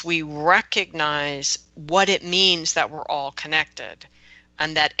in which we recognize what it means that we're all connected,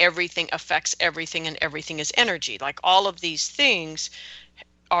 and that everything affects everything, and everything is energy. Like, all of these things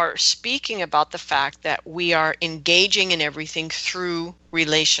are speaking about the fact that we are engaging in everything through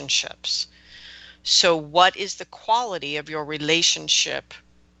relationships. So what is the quality of your relationship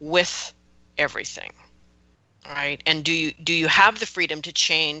with everything? Right? And do you have the freedom to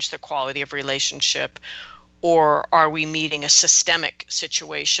change the quality of relationship, or are we meeting a systemic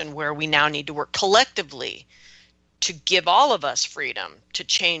situation where we now need to work collectively to give all of us freedom to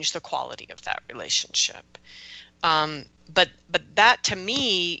change the quality of that relationship? But that, to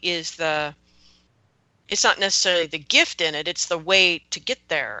me, is it's not necessarily the gift in it, it's the way to get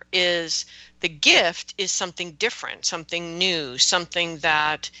there. Is the gift is something different, something new, something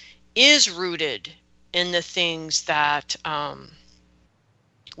that is rooted in the things that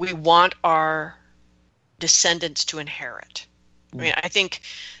we want our descendants to inherit. I mean, I think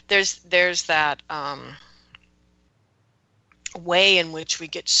there's that way in which we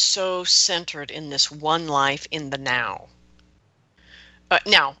get so centered in this one life in the now.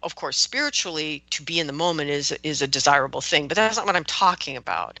 Now, of course, spiritually, to be in the moment is a desirable thing, but that's not what I'm talking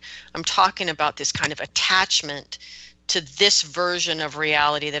about. I'm talking about this kind of attachment to this version of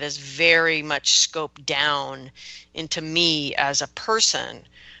reality that is very much scoped down into me as a person,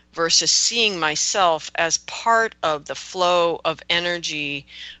 versus seeing myself as part of the flow of energy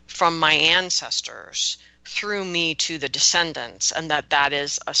from my ancestors through me to the descendants, and that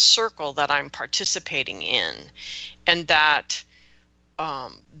is a circle that I'm participating in, and that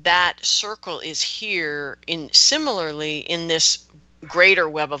that circle is here similarly in this greater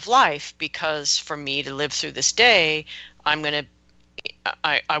web of life, because for me to live through this day,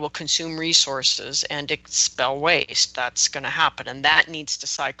 I will consume resources and expel waste. That's going to happen, and that needs to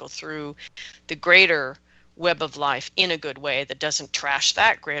cycle through the greater web of life in a good way that doesn't trash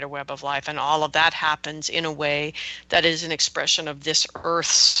that greater web of life, and all of that happens in a way that is an expression of this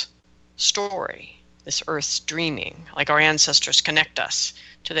Earth's story, this Earth's dreaming. Like our ancestors connect us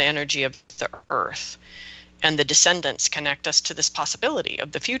to the energy of the Earth, and the descendants connect us to this possibility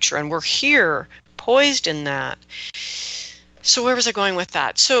of the future, and we're here poised in that. So where was I going with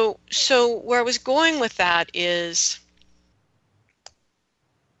that? So where I was going with that is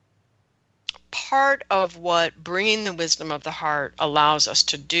part of what bringing the wisdom of the heart allows us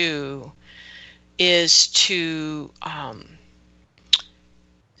to do is to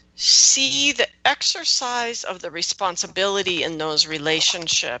see the exercise of the responsibility in those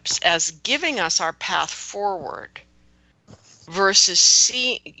relationships as giving us our path forward, versus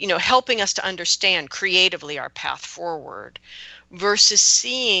helping us to understand creatively our path forward, versus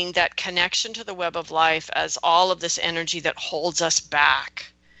seeing that connection to the web of life as all of this energy that holds us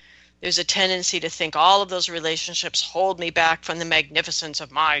back. There's a tendency to think all of those relationships hold me back from the magnificence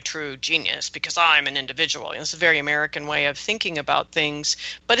of my true genius because I'm an individual. It's a very American way of thinking about things,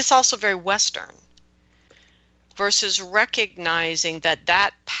 but it's also very Western. Versus recognizing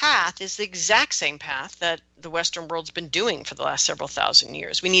that path is the exact same path that the Western world's been doing for the last several thousand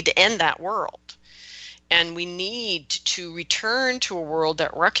years. We need to end that world. And we need to return to a world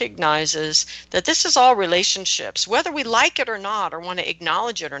that recognizes that this is all relationships. Whether we like it or not, or want to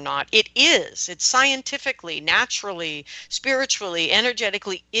acknowledge it or not, it is. It's scientifically, naturally, spiritually,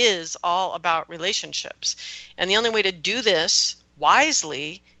 energetically is all about relationships. And the only way to do this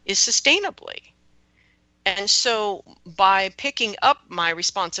wisely is sustainably. And so by picking up my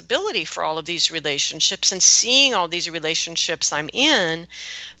responsibility for all of these relationships and seeing all these relationships I'm in,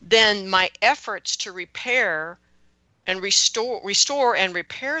 then my efforts to repair and restore and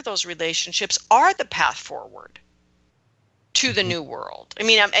repair those relationships are the path forward to the new world. I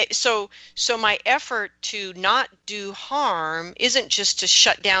mean, so my effort to not do harm isn't just to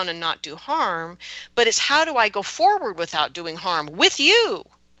shut down and not do harm, but it's how do I go forward without doing harm with you,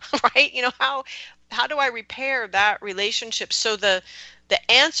 right? How do I repair that relationship? So the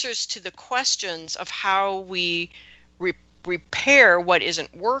answers to the questions of how we repair what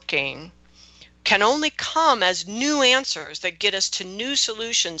isn't working can only come as new answers that get us to new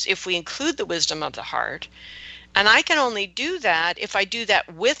solutions if we include the wisdom of the heart. And I can only do that if I do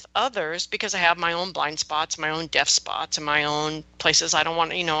that with others, because I have my own blind spots, my own deaf spots, and my own places I don't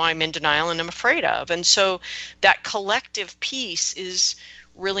want to, I'm in denial and I'm afraid of. And so that collective piece is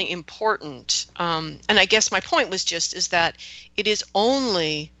really important. And I guess my point was is that it is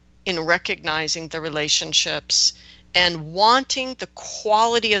only in recognizing the relationships and wanting the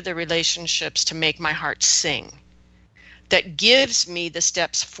quality of the relationships to make my heart sing that gives me the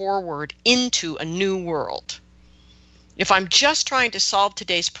steps forward into a new world. If I'm just trying to solve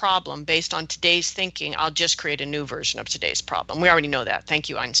today's problem based on today's thinking, I'll just create a new version of today's problem. We already know that. Thank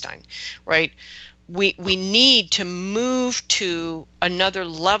you, Einstein, right? We need to move to another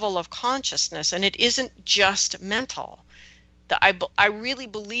level of consciousness, and it isn't just mental. I really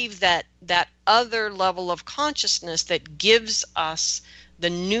believe that other level of consciousness that gives us the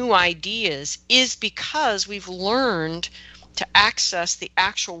new ideas is because we've learned to access the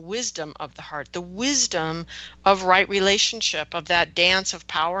actual wisdom of the heart, the wisdom of right relationship, of that dance of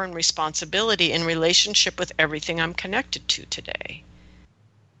power and responsibility in relationship with everything I'm connected to today,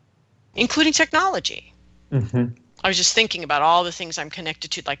 including technology. Mm-hmm. I was just thinking about all the things I'm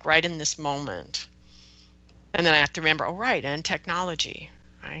connected to, like right in this moment. And then I have to remember, and technology,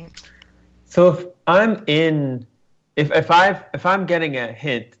 right? So if I'm getting a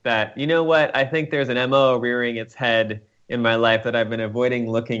hint that, I think there's an MO rearing its head in my life that I've been avoiding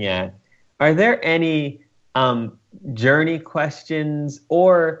looking at, are there any journey questions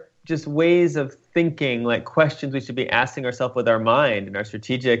or just ways of thinking, like questions we should be asking ourselves with our mind and our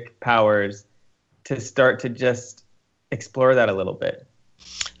strategic powers to start to just explore that a little bit?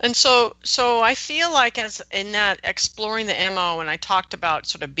 And so I feel like as in that exploring the MO, when I talked about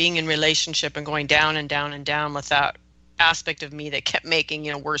sort of being in relationship and going down and down and down with that aspect of me that kept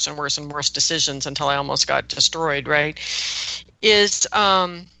making, worse and worse and worse decisions until I almost got destroyed, right? Is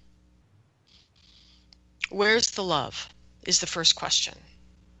where's the love is the first question.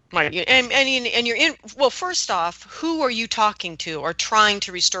 Right. And you're in, well, first off, who are you talking to or trying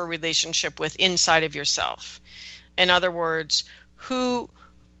to restore relationship with inside of yourself? In other words,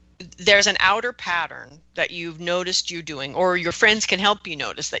 there's an outer pattern that you've noticed you doing, or your friends can help you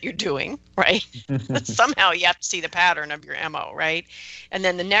notice that you're doing, right? Somehow you have to see the pattern of your MO, right? And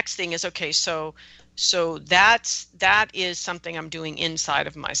then the next thing is, okay, so that is something I'm doing inside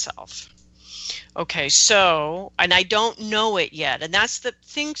of myself. Okay, so, and I don't know it yet. And that's the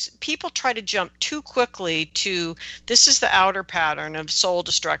things, people try to jump too quickly to, this is the outer pattern of soul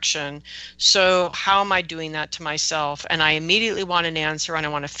destruction. So how am I doing that to myself? And I immediately want an answer and I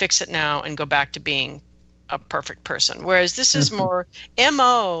want to fix it now and go back to being a perfect person. Whereas this is more,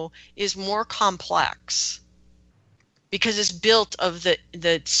 MO is more complex because it's built of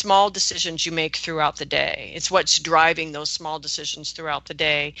the small decisions you make throughout the day. It's what's driving those small decisions throughout the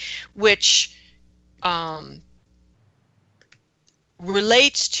day, which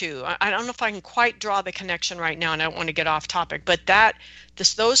relates to, I don't know if I can quite draw the connection right now and I don't want to get off topic, but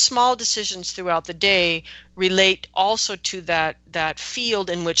those small decisions throughout the day relate also to that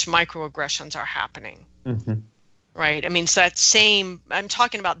field in which microaggressions are happening. Mm-hmm. Right? I mean, so I'm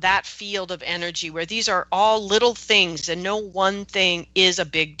talking about that field of energy where these are all little things and no one thing is a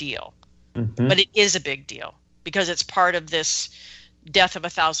big deal. Mm-hmm. But it is a big deal because it's part of this death of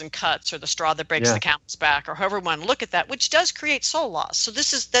 1,000 cuts or the straw that breaks the camel's back or however we want to look at that, which does create soul loss. So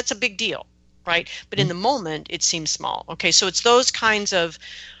that's a big deal, right? But in the moment, it seems small. Okay, so it's those kinds of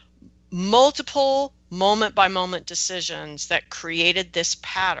multiple moment by moment decisions that created this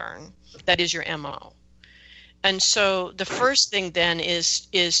pattern that is your MO. And so the first thing then is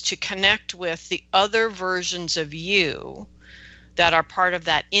to connect with the other versions of you that are part of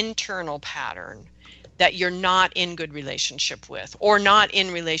that internal pattern that you're not in good relationship with or not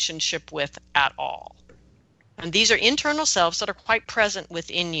in relationship with at all. And these are internal selves that are quite present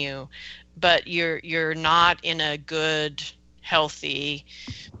within you, but you're not in a good, healthy,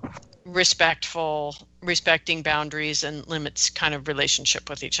 respecting boundaries and limits kind of relationship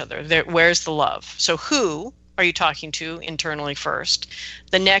with each other. Where's the love? So who are you talking to internally first?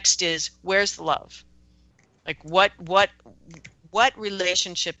 The next is, where's the love? Like what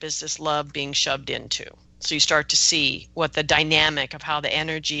relationship is this love being shoved into? So you start to see what the dynamic of how the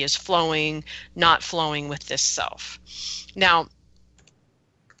energy is flowing, not flowing with this self. Now,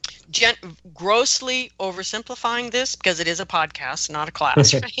 grossly oversimplifying this, because it is a podcast, not a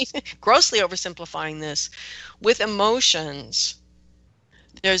class, right? Grossly oversimplifying this, with emotions,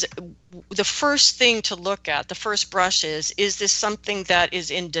 there's the first thing to look at, the first brush is this something that is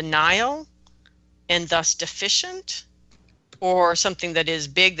in denial and thus deficient? Or something that is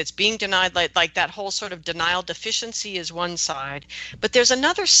big that's being denied, like that whole sort of denial deficiency is one side. But there's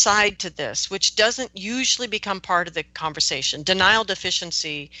another side to this, which doesn't usually become part of the conversation. Denial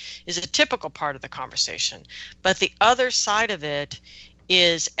deficiency is a typical part of the conversation. But the other side of it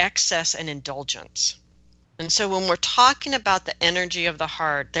is excess and indulgence. And so when we're talking about the energy of the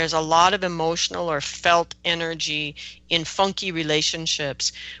heart, there's a lot of emotional or felt energy in funky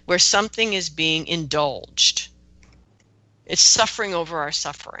relationships where something is being indulged. It's suffering over our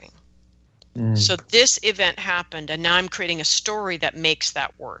suffering. So this event happened, and now I'm creating a story that makes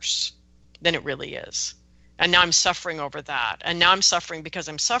that worse than it really is. And now I'm suffering over that. And now I'm suffering because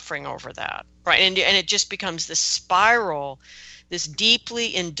I'm suffering over that. Right? And it just becomes this spiral, this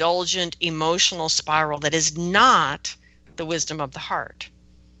deeply indulgent emotional spiral that is not the wisdom of the heart.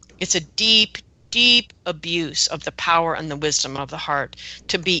 It's a deep, deep abuse of the power and the wisdom of the heart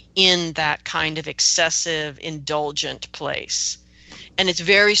to be in that kind of excessive, indulgent place. And it's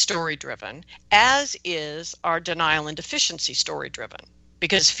very story driven, as is our denial and deficiency story driven,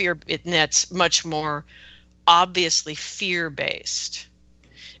 because that's much more obviously fear based.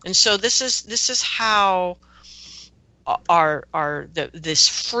 And so this is how this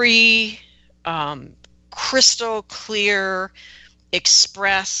free, crystal clear,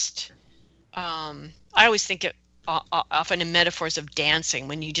 expressed. I always think it often in metaphors of dancing,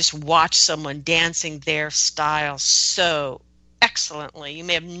 when you just watch someone dancing their style so excellently. You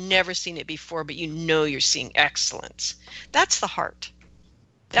may have never seen it before, but you know you're seeing excellence. That's the heart.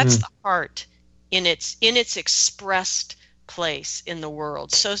 That's the heart in its expressed place in the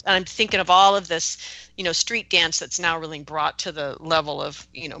world. So I'm thinking of all of this, street dance that's now really brought to the level of,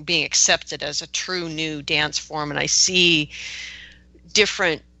 being accepted as a true new dance form. And I see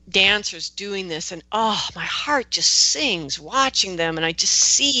different dancers doing this, and my heart just sings watching them, and I just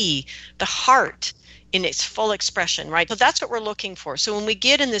see the heart in its full expression, right? So that's what we're looking for. So when we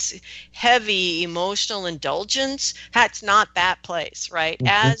get in this heavy emotional indulgence, that's not that place, right?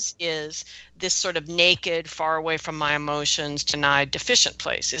 Mm-hmm. As is this sort of naked, far away from my emotions, denied, deficient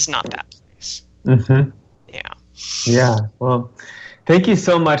place is not that place. Mm-hmm. Yeah. Yeah. Well, thank you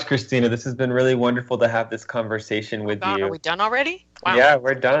so much, Christina. This has been really wonderful to have this conversation with you. Are we done already? Wow. Yeah,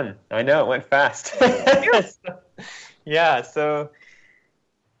 we're done. I know, it went fast. Yeah, so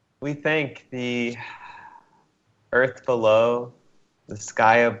we thank the earth below, the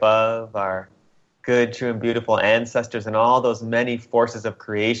sky above, our good, true, and beautiful ancestors, and all those many forces of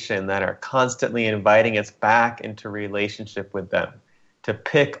creation that are constantly inviting us back into relationship with them, to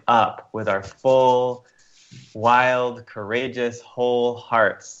pick up with our full, wild, courageous, whole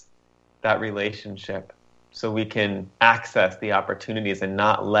hearts that relationship, so we can access the opportunities and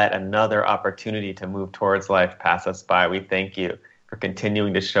not let another opportunity to move towards life pass us by. We thank you for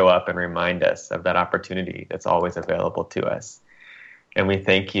continuing to show up and remind us of that opportunity that's always available to us. And we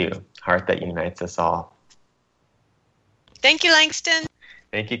thank you, heart that unites us all. Thank you, Langston.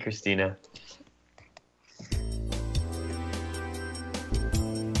 Thank you, Christina.